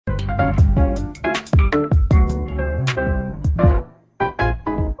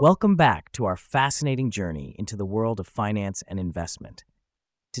Welcome back to our fascinating journey into the world of finance and investment.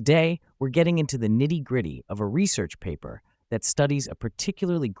 Today, we're getting into the nitty-gritty of a research paper that studies a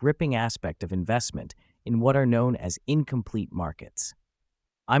particularly gripping aspect of investment in what are known as incomplete markets.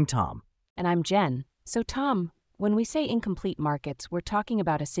 I'm Tom. And I'm Jen. So, Tom, when we say incomplete markets, we're talking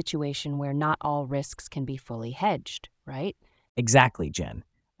about a situation where not all risks can be fully hedged, right? Exactly, Jen.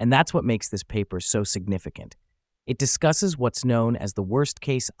 And that's what makes this paper so significant. It discusses what's known as the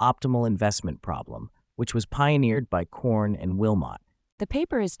worst-case optimal investment problem, which was pioneered by Korn and Wilmot. The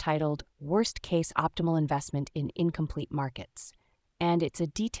paper is titled Worst Case Optimal Investment in Incomplete Markets, and it's a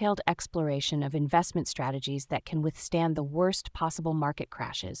detailed exploration of investment strategies that can withstand the worst possible market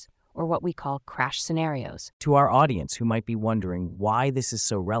crashes, or what we call crash scenarios. To our audience who might be wondering why this is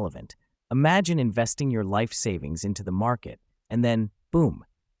so relevant, imagine investing your life savings into the market, and then, boom,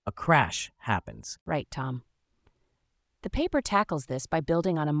 a crash happens. Right, Tom. The paper tackles this by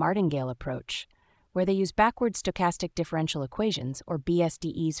building on a martingale approach, where they use backward stochastic differential equations, or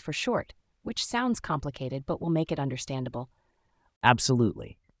BSDEs for short, which sounds complicated but will make it understandable.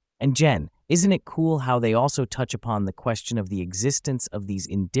 Absolutely. And Jen, isn't it cool how they also touch upon the question of the existence of these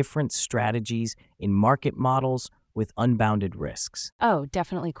indifferent strategies in market models with unbounded risks? Oh,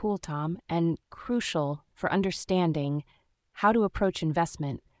 definitely cool, Tom, and crucial for understanding how to approach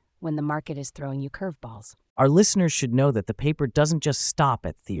investment when the market is throwing you curveballs. Our listeners should know that the paper doesn't just stop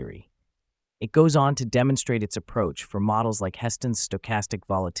at theory. It goes on to demonstrate its approach for models like Heston's stochastic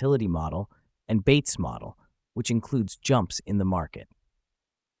volatility model and Bates' model, which includes jumps in the market.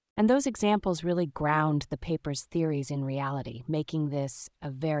 And those examples really ground the paper's theories in reality, making this a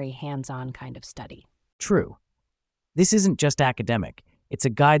very hands-on kind of study. True. This isn't just academic. It's a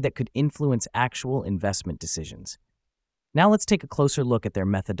guide that could influence actual investment decisions. Now let's take a closer look at their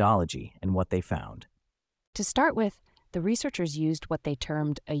methodology and what they found. To start with, the researchers used what they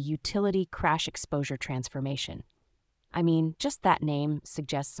termed a utility crash exposure transformation. I mean, just that name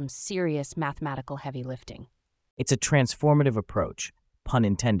suggests some serious mathematical heavy lifting. It's a transformative approach, pun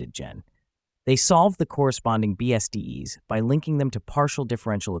intended, Jen. They solved the corresponding BSDEs by linking them to partial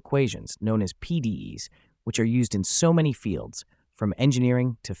differential equations, known as PDEs, which are used in so many fields, from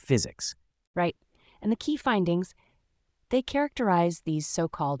engineering to physics. Right. And the key findings, they characterize these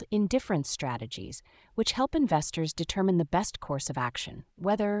so-called indifference strategies, which help investors determine the best course of action,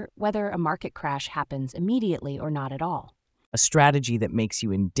 whether a market crash happens immediately or not at all. A strategy that makes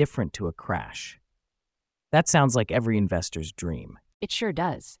you indifferent to a crash. That sounds like every investor's dream. It sure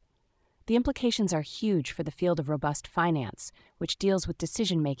does. The implications are huge for the field of robust finance, which deals with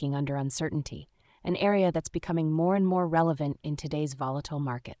decision-making under uncertainty, an area that's becoming more and more relevant in today's volatile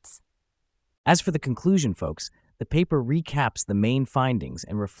markets. As for the conclusion, folks, the paper recaps the main findings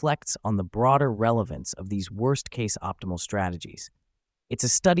and reflects on the broader relevance of these worst-case optimal strategies. It's a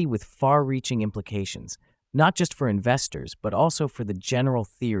study with far-reaching implications, not just for investors, but also for the general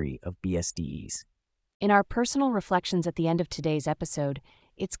theory of BSDEs. In our personal reflections at the end of today's episode,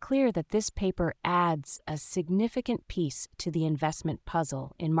 it's clear that this paper adds a significant piece to the investment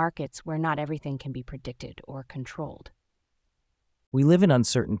puzzle in markets where not everything can be predicted or controlled. We live in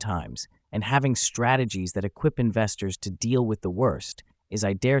uncertain times, and having strategies that equip investors to deal with the worst is,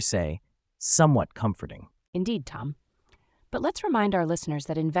 I dare say, somewhat comforting. Indeed, Tom. But let's remind our listeners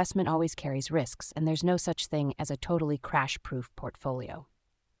that investment always carries risks, and there's no such thing as a totally crash-proof portfolio.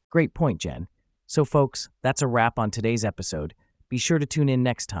 Great point, Jen. So, folks, that's a wrap on today's episode. Be sure to tune in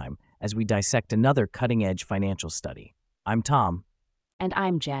next time as we dissect another cutting-edge financial study. I'm Tom. And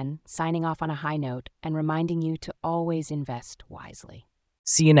I'm Jen, signing off on a high note and reminding you to always invest wisely.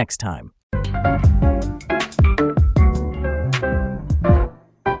 See you next time.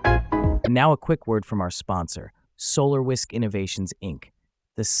 And now a quick word from our sponsor, SolarWhisk Innovations, Inc.,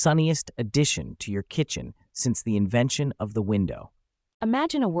 the sunniest addition to your kitchen since the invention of the window.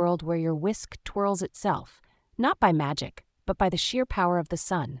 Imagine a world where your whisk twirls itself, not by magic, but by the sheer power of the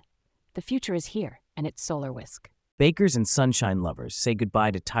sun. The future is here, and it's SolarWhisk. Bakers and sunshine lovers say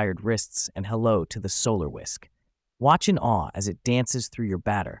goodbye to tired wrists and hello to the SolarWhisk. Watch in awe as it dances through your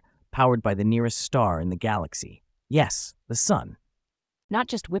batter, powered by the nearest star in the galaxy. Yes, the sun. Not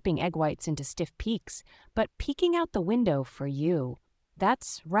just whipping egg whites into stiff peaks, but peeking out the window for you.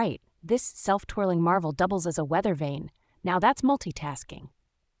 That's right, this self-twirling marvel doubles as a weather vane. Now that's multitasking.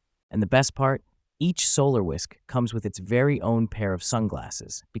 And the best part? Each SolarWhisk comes with its very own pair of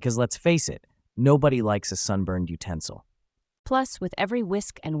sunglasses, because let's face it, nobody likes a sunburned utensil. Plus, with every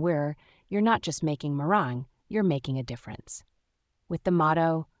whisk and whir, you're not just making meringue, you're making a difference. With the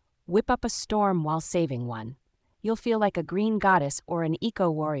motto, whip up a storm while saving one, You'll feel like a green goddess or an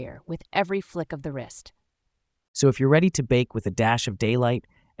eco-warrior with every flick of the wrist. So if you're ready to bake with a dash of daylight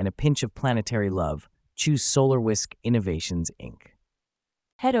and a pinch of planetary love, choose Solar Whisk Innovations, Inc.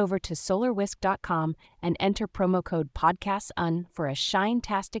 Head over to solarwhisk.com and enter promo code PODCASTSUN for a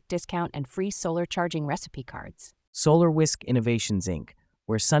shine-tastic discount and free solar charging recipe cards. Solar Whisk Innovations, Inc.,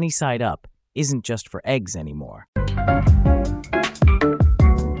 where sunny side up isn't just for eggs anymore.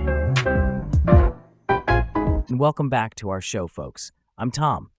 And welcome back to our show, folks. I'm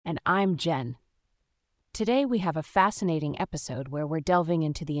Tom. And I'm Jen. Today we have a fascinating episode where we're delving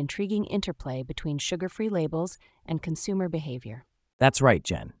into the intriguing interplay between sugar-free labels and consumer behavior. That's right,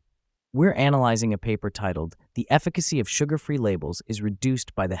 Jen. We're analyzing a paper titled "The Efficacy of Sugar-Free Labels is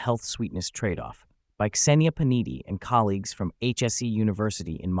Reduced by the Health-Sweetness Trade-Off" by Ksenia Panidi and colleagues from HSE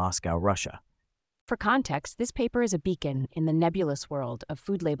University in Moscow, Russia. For context, this paper is a beacon in the nebulous world of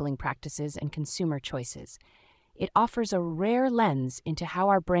food labeling practices and consumer choices. It offers a rare lens into how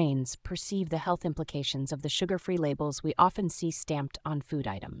our brains perceive the health implications of the sugar-free labels we often see stamped on food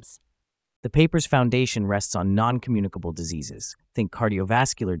items. The paper's foundation rests on non-communicable diseases, think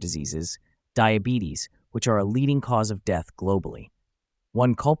cardiovascular diseases, diabetes, which are a leading cause of death globally.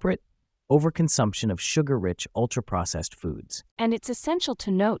 One culprit? Overconsumption of sugar-rich, ultra-processed foods. And it's essential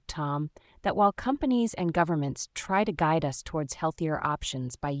to note, Tom, that while companies and governments try to guide us towards healthier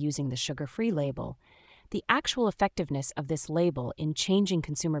options by using the sugar-free label, the actual effectiveness of this label in changing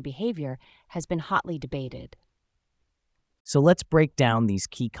consumer behavior has been hotly debated. So let's break down these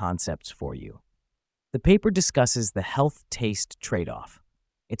key concepts for you. The paper discusses the health-taste trade-off.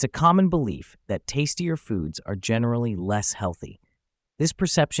 It's a common belief that tastier foods are generally less healthy. This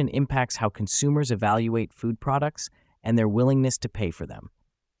perception impacts how consumers evaluate food products and their willingness to pay for them.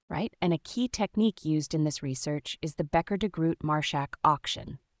 Right? And a key technique used in this research is the Becker-DeGroot-Marshak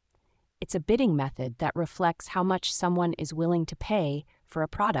auction. It's a bidding method that reflects how much someone is willing to pay for a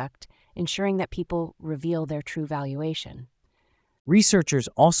product, ensuring that people reveal their true valuation. Researchers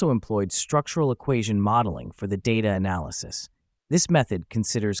also employed structural equation modeling for the data analysis. This method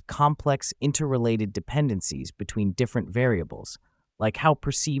considers complex interrelated dependencies between different variables, like how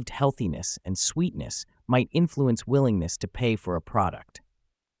perceived healthiness and sweetness might influence willingness to pay for a product.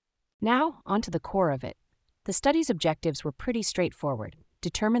 Now, onto the core of it. The study's objectives were pretty straightforward.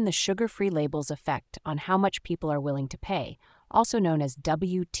 Determine the sugar-free label's effect on how much people are willing to pay, also known as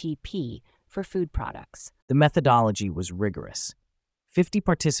WTP, for food products. The methodology was rigorous. 50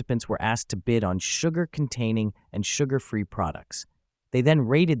 participants were asked to bid on sugar-containing and sugar-free products. They then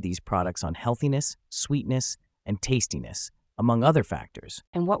rated these products on healthiness, sweetness, and tastiness, among other factors.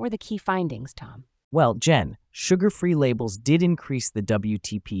 And what were the key findings, Tom? Well, Jen, sugar-free labels did increase the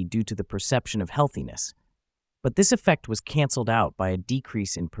WTP due to the perception of healthiness. But this effect was canceled out by a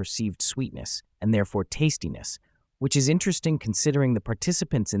decrease in perceived sweetness, and therefore tastiness, which is interesting considering the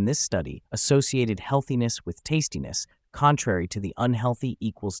participants in this study associated healthiness with tastiness, contrary to the unhealthy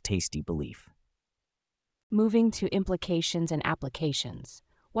equals tasty belief. Moving to implications and applications.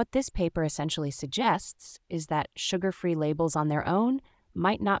 What this paper essentially suggests is that sugar-free labels on their own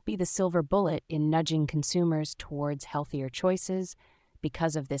might not be the silver bullet in nudging consumers towards healthier choices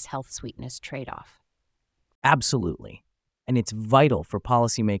because of this health-sweetness trade-off. Absolutely. And it's vital for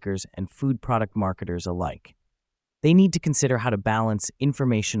policymakers and food product marketers alike. They need to consider how to balance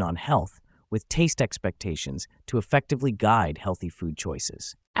information on health with taste expectations to effectively guide healthy food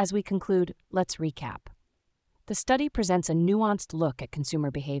choices. As we conclude, let's recap. The study presents a nuanced look at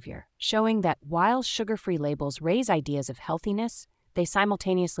consumer behavior, showing that while sugar-free labels raise ideas of healthiness, they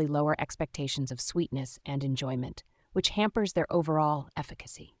simultaneously lower expectations of sweetness and enjoyment, which hampers their overall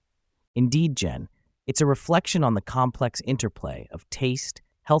efficacy. Indeed, Jen, it's a reflection on the complex interplay of taste,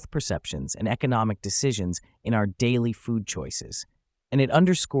 health perceptions, and economic decisions in our daily food choices, and it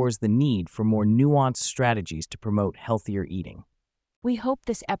underscores the need for more nuanced strategies to promote healthier eating. We hope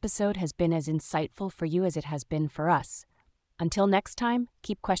this episode has been as insightful for you as it has been for us. Until next time,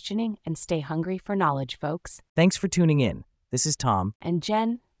 keep questioning and stay hungry for knowledge, folks. Thanks for tuning in. This is Tom. And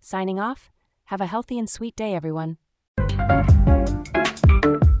Jen, signing off. Have a healthy and sweet day, everyone.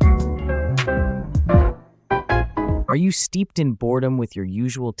 Are you steeped in boredom with your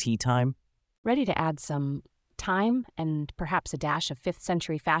usual tea time? Ready to add some time and perhaps a dash of 5th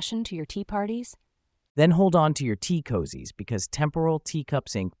century fashion to your tea parties? Then hold on to your tea cozies because Temporal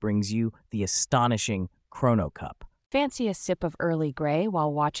Teacups Inc. brings you the astonishing Chrono Cup. Fancy a sip of early grey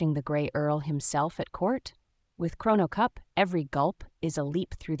while watching the Grey Earl himself at court? With Chrono Cup, every gulp is a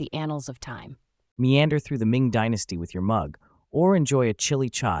leap through the annals of time. Meander through the Ming Dynasty with your mug, or enjoy a chilly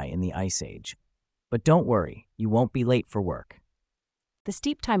chai in the Ice Age. But don't worry, you won't be late for work. The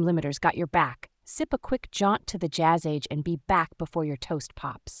steep time limiters got your back. Sip a quick jaunt to the jazz age and be back before your toast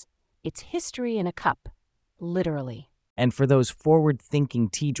pops. It's history in a cup, literally. And for those forward-thinking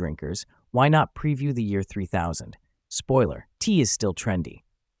tea drinkers, why not preview the year 3000? Spoiler, tea is still trendy.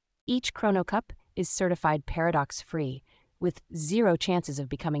 Each Chrono Cup is certified paradox-free, with zero chances of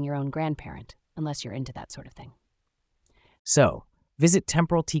becoming your own grandparent, unless you're into that sort of thing. So, visit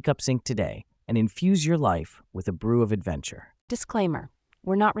Temporal Teacups Inc. today and infuse your life with a brew of adventure. Disclaimer: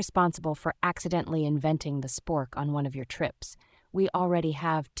 we're not responsible for accidentally inventing the spork on one of your trips. We already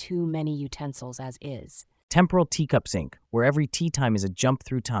have too many utensils as is. Temporal Teacups Inc., where every tea time is a jump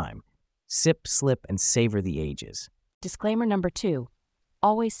through time. Sip, slip, and savor the ages. Disclaimer number 2: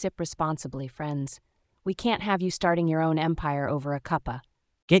 always sip responsibly, friends. We can't have you starting your own empire over a cuppa.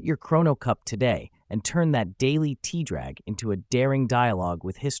 Get your Chrono Cup today and turn that daily tea drag into a daring dialogue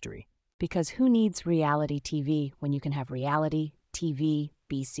with history. Because who needs reality TV when you can have reality, TV,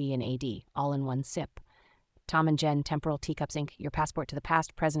 BC, and AD all in one sip? Tom and Jen, Temporal Teacups Inc., your passport to the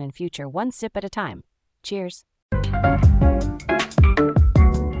past, present, and future, one sip at a time. Cheers.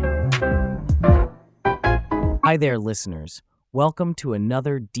 Hi there, listeners. Welcome to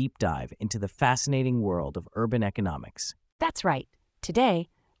another deep dive into the fascinating world of urban economics. That's right. Today,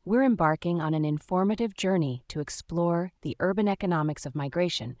 we're embarking on an informative journey to explore the urban economics of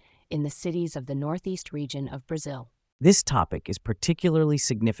migration in the cities of the Northeast region of Brazil. This topic is particularly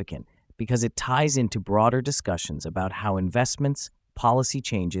significant because it ties into broader discussions about how investments, policy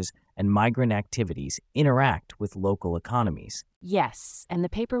changes, and migrant activities interact with local economies. Yes, and the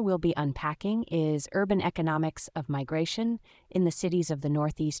paper we'll be unpacking is Urban Economics of Migration in the Cities of the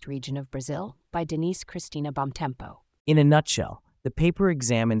Northeast Region of Brazil by Denise Cristina Bomtempo. In a nutshell, the paper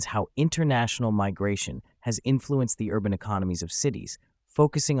examines how international migration has influenced the urban economies of cities,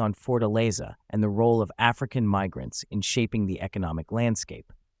 focusing on Fortaleza and the role of African migrants in shaping the economic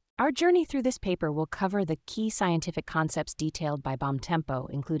landscape. Our journey through this paper will cover the key scientific concepts detailed by Bomtempo,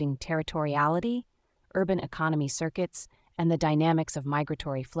 including territoriality, urban economy circuits, and the dynamics of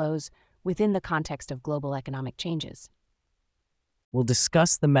migratory flows within the context of global economic changes. We'll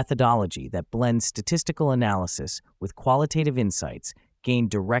discuss the methodology that blends statistical analysis with qualitative insights gained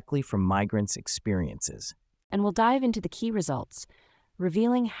directly from migrants' experiences. And we'll dive into the key results,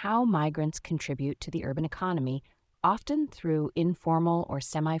 revealing how migrants contribute to the urban economy, often through informal or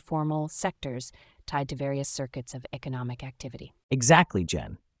semi-formal sectors tied to various circuits of economic activity. Exactly,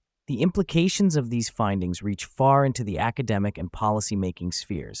 Jen. The implications of these findings reach far into the academic and policy-making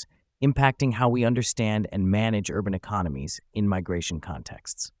spheres, impacting how we understand and manage urban economies in migration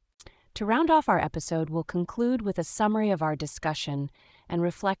contexts. To round off our episode, we'll conclude with a summary of our discussion and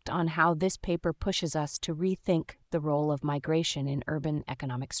reflect on how this paper pushes us to rethink the role of migration in urban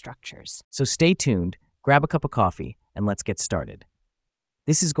economic structures. So stay tuned, grab a cup of coffee, and let's get started.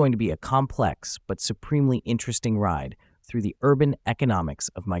 This is going to be a complex but supremely interesting ride through the urban economics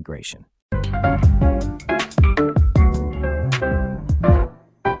of migration.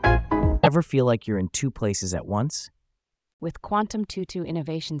 Ever feel like you're in two places at once? With Quantum Tutu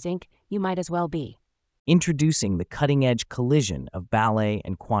Innovations Inc., you might as well be. Introducing the cutting-edge collision of ballet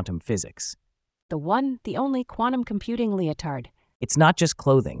and quantum physics. The one, the only quantum computing leotard. It's not just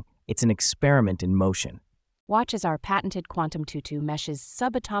clothing, it's an experiment in motion. Watch as our patented Quantum Tutu meshes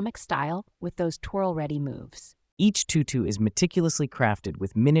subatomic style with those twirl-ready moves. Each tutu is meticulously crafted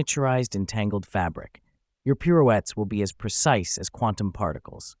with miniaturized entangled fabric. Your pirouettes will be as precise as quantum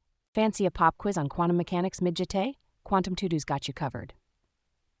particles. Fancy a pop quiz on quantum mechanics mid-jeté? Quantum Tutu's got you covered.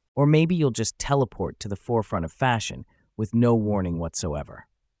 Or maybe you'll just teleport to the forefront of fashion with no warning whatsoever.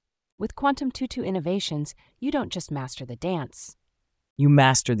 With Quantum Tutu Innovations, you don't just master the dance. You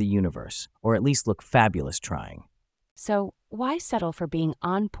master the universe, or at least look fabulous trying. So why settle for being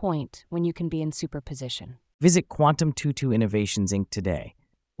on point when you can be in superposition? Visit Quantum Tutu Innovations Inc. today,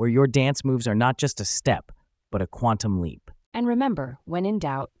 where your dance moves are not just a step, but a quantum leap. And remember, when in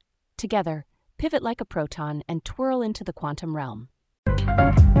doubt, together, pivot like a proton and twirl into the quantum realm.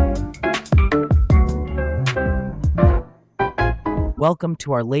 Welcome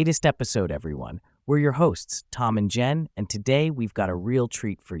to our latest episode, everyone. We're your hosts, Tom and Jen, and today we've got a real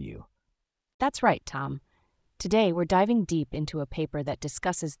treat for you. That's right, Tom. Today we're diving deep into a paper that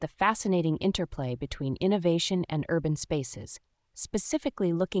discusses the fascinating interplay between innovation and urban spaces,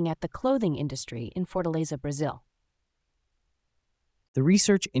 specifically looking at the clothing industry in Fortaleza, Brazil. The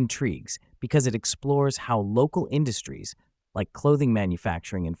research intrigues because it explores how local industries, like clothing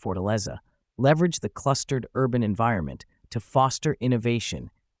manufacturing in Fortaleza, leverage the clustered urban environment to foster innovation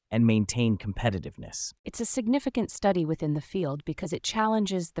and maintain competitiveness. It's a significant study within the field because it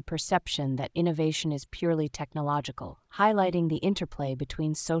challenges the perception that innovation is purely technological, highlighting the interplay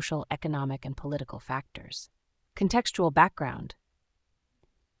between social, economic, and political factors. Contextual background.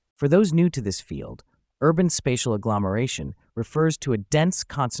 For those new to this field, urban spatial agglomeration refers to a dense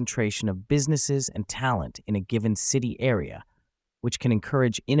concentration of businesses and talent in a given city area, which can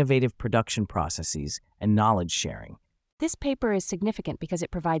encourage innovative production processes and knowledge sharing. This paper is significant because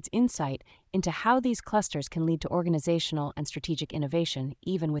it provides insight into how these clusters can lead to organizational and strategic innovation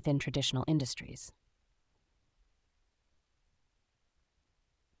even within traditional industries.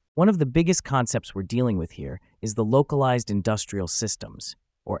 One of the biggest concepts we're dealing with here is the localized industrial systems,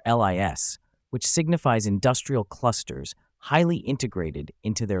 or LIS, which signifies industrial clusters highly integrated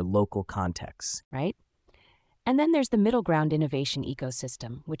into their local contexts. Right? And then there's the middle ground innovation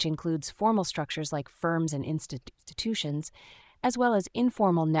ecosystem, which includes formal structures like firms and institutions, as well as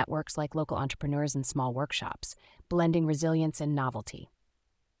informal networks like local entrepreneurs and small workshops, blending resilience and novelty.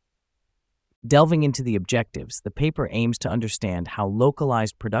 Delving into the objectives, the paper aims to understand how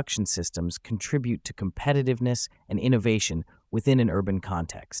localized production systems contribute to competitiveness and innovation within an urban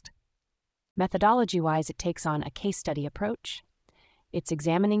context. Methodology-wise, it takes on a case study approach. It's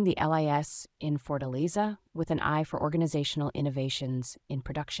examining the LIS in Fortaleza with an eye for organizational innovations in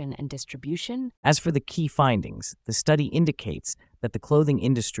production and distribution. As for the key findings, the study indicates that the clothing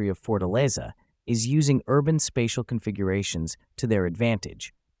industry of Fortaleza is using urban spatial configurations to their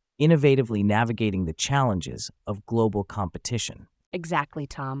advantage, innovatively navigating the challenges of global competition. Exactly,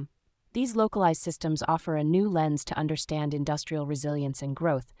 Tom. These localized systems offer a new lens to understand industrial resilience and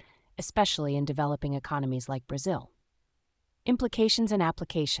growth, especially in developing economies like Brazil. Implications and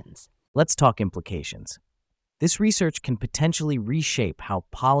applications. Let's talk implications. This research can potentially reshape how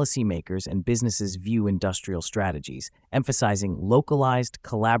policymakers and businesses view industrial strategies, emphasizing localized,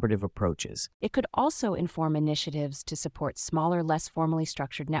 collaborative approaches. It could also inform initiatives to support smaller, less formally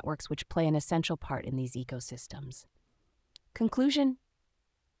structured networks which play an essential part in these ecosystems. Conclusion.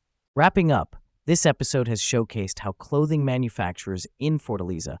 Wrapping up, this episode has showcased how clothing manufacturers in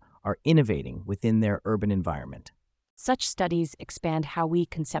Fortaleza are innovating within their urban environment. Such studies expand how we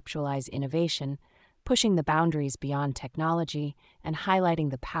conceptualize innovation, pushing the boundaries beyond technology and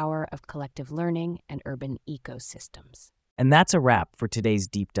highlighting the power of collective learning and urban ecosystems. And that's a wrap for today's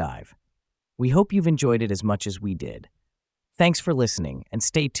deep dive. We hope you've enjoyed it as much as we did. Thanks for listening, and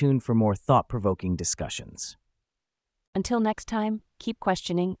stay tuned for more thought-provoking discussions. Until next time, keep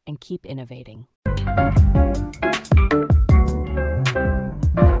questioning and keep innovating.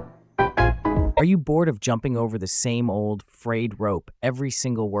 Are you bored of jumping over the same old, frayed rope every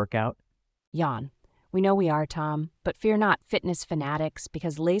single workout? Yawn. We know we are, Tom, but fear not, fitness fanatics,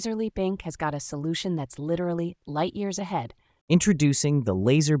 because Laser Leap Inc. has got a solution that's literally light years ahead. Introducing the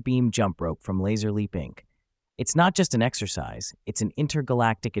Laser Beam Jump Rope from Laser Leap Inc. It's not just an exercise, it's an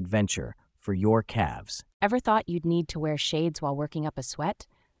intergalactic adventure for your calves. Ever thought you'd need to wear shades while working up a sweat?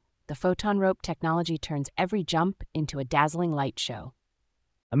 The photon rope technology turns every jump into a dazzling light show.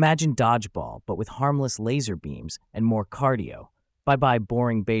 Imagine dodgeball, but with harmless laser beams and more cardio. Bye-bye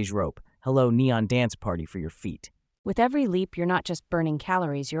boring beige rope. Hello neon dance party for your feet. With every leap, you're not just burning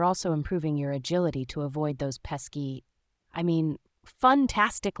calories, you're also improving your agility to avoid those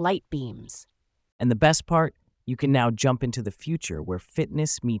fun-tastic light beams. And the best part? You can now jump into the future where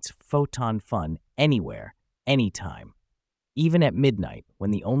fitness meets photon fun anywhere, anytime. Even at midnight,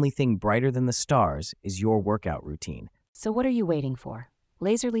 when the only thing brighter than the stars is your workout routine. So what are you waiting for?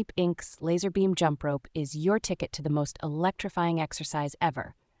 Laser Leap Inc.'s Laser Beam Jump Rope is your ticket to the most electrifying exercise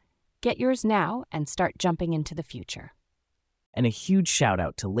ever. Get yours now and start jumping into the future. And a huge shout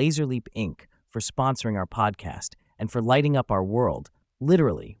out to Laser Leap Inc. for sponsoring our podcast and for lighting up our world,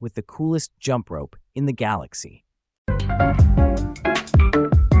 literally, with the coolest jump rope in the galaxy.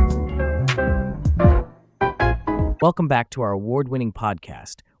 Welcome back to our award-winning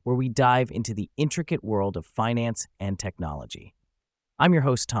podcast, where we dive into the intricate world of finance and technology. I'm your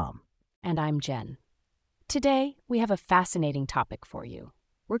host, Tom. And I'm Jen. Today, we have a fascinating topic for you.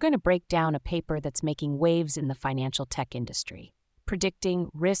 We're going to break down a paper that's making waves in the financial tech industry,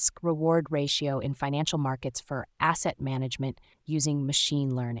 predicting risk-reward ratio in financial markets for asset management using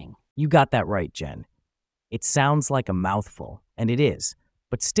machine learning. You got that right, Jen. It sounds like a mouthful, and it is,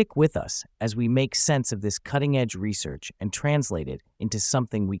 but stick with us as we make sense of this cutting-edge research and translate it into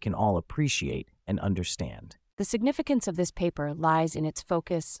something we can all appreciate and understand. The significance of this paper lies in its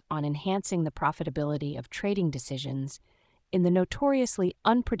focus on enhancing the profitability of trading decisions in the notoriously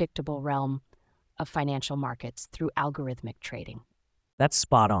unpredictable realm of financial markets through algorithmic trading. That's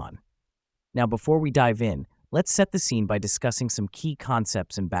spot on. Now, before we dive in, let's set the scene by discussing some key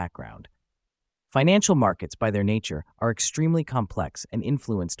concepts and background. Financial markets, by their nature, are extremely complex and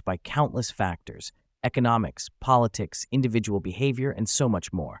influenced by countless factors: economics, politics, individual behavior, and so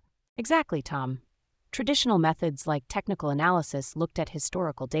much more. Exactly, Tom. Traditional methods like technical analysis looked at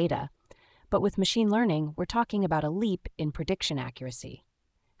historical data, but with machine learning, we're talking about a leap in prediction accuracy.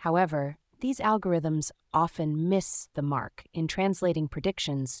 However, these algorithms often miss the mark in translating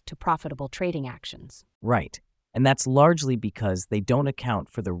predictions to profitable trading actions. Right. And that's largely because they don't account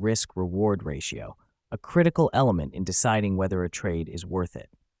for the risk-reward ratio, a critical element in deciding whether a trade is worth it.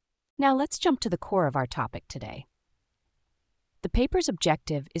 Now let's jump to the core of our topic today. The paper's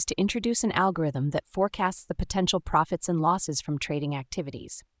objective is to introduce an algorithm that forecasts the potential profits and losses from trading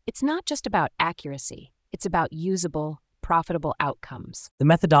activities. It's not just about accuracy, it's about usable, profitable outcomes. The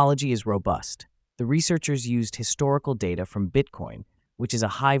methodology is robust. The researchers used historical data from Bitcoin, which is a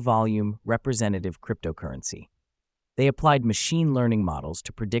high-volume, representative cryptocurrency. They applied machine learning models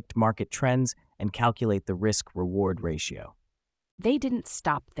to predict market trends and calculate the risk-reward ratio. They didn't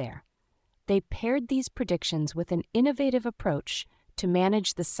stop there. They paired these predictions with an innovative approach to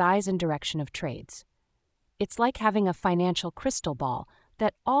manage the size and direction of trades. It's like having a financial crystal ball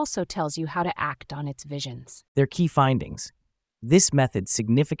that also tells you how to act on its visions. Their key findings: this method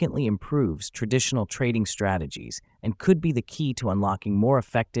significantly improves traditional trading strategies and could be the key to unlocking more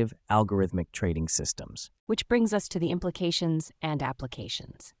effective algorithmic trading systems. Which brings us to the implications and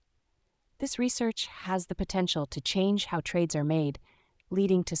applications. This research has the potential to change how trades are made,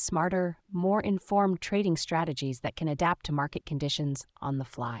 leading to smarter, more informed trading strategies that can adapt to market conditions on the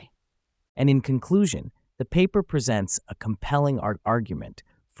fly. And in conclusion, the paper presents a compelling argument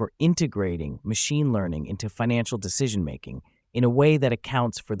for integrating machine learning into financial decision-making in a way that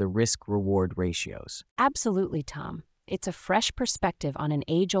accounts for the risk-reward ratios. Absolutely, Tom. It's a fresh perspective on an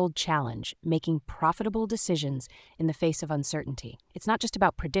age-old challenge, making profitable decisions in the face of uncertainty. It's not just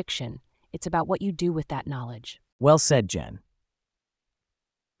about prediction, it's about what you do with that knowledge. Well said, Jen.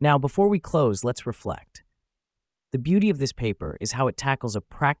 Now, before we close, let's reflect. The beauty of this paper is how it tackles a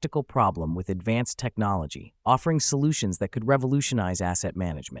practical problem with advanced technology, offering solutions that could revolutionize asset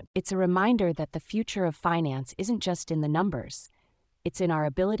management. It's a reminder that the future of finance isn't just in the numbers. It's in our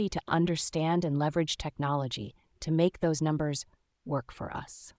ability to understand and leverage technology to make those numbers work for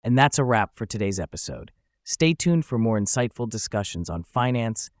us. And that's a wrap for today's episode. Stay tuned for more insightful discussions on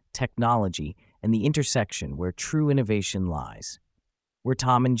finance, technology, and the intersection where true innovation lies. We're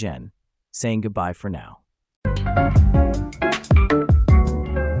Tom and Jen, saying goodbye for now.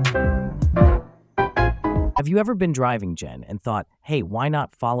 Have you ever been driving, Jen, and thought, hey, why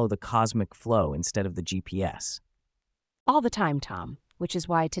not follow the cosmic flow instead of the GPS? All the time, Tom, which is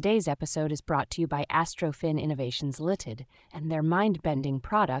why today's episode is brought to you by Astrofin Innovations Limited and their mind-bending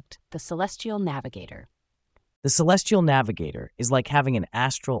product, the Celestial Navigator. The Celestial Navigator is like having an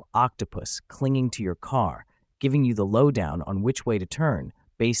astral octopus clinging to your car, giving you the lowdown on which way to turn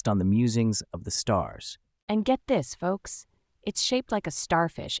based on the musings of the stars. And get this, folks. It's shaped like a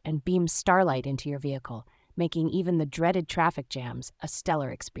starfish and beams starlight into your vehicle, making even the dreaded traffic jams a stellar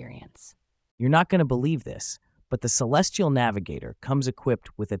experience. You're not going to believe this, but the Celestial Navigator comes equipped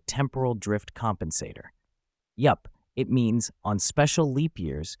with a temporal drift compensator. Yup, it means on special leap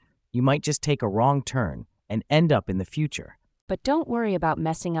years, you might just take a wrong turn and end up in the future. But don't worry about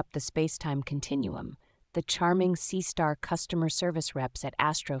messing up the space-time continuum. The charming C-Star customer service reps at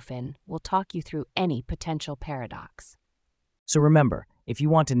Astrofin will talk you through any potential paradox. So remember, if you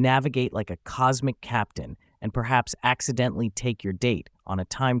want to navigate like a cosmic captain and perhaps accidentally take your date on a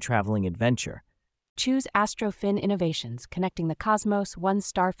time-traveling adventure, choose Astrofin Innovations, connecting the cosmos one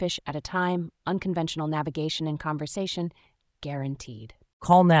starfish at a time, unconventional navigation and conversation, guaranteed.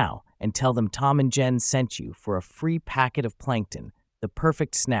 Call now and tell them Tom and Jen sent you for a free packet of plankton, the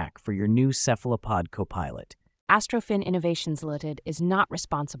perfect snack for your new cephalopod copilot. Astrofin Innovations Limited is not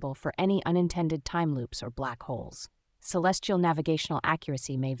responsible for any unintended time loops or black holes. Celestial navigational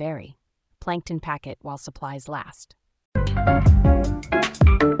accuracy may vary. Plankton packet while supplies last.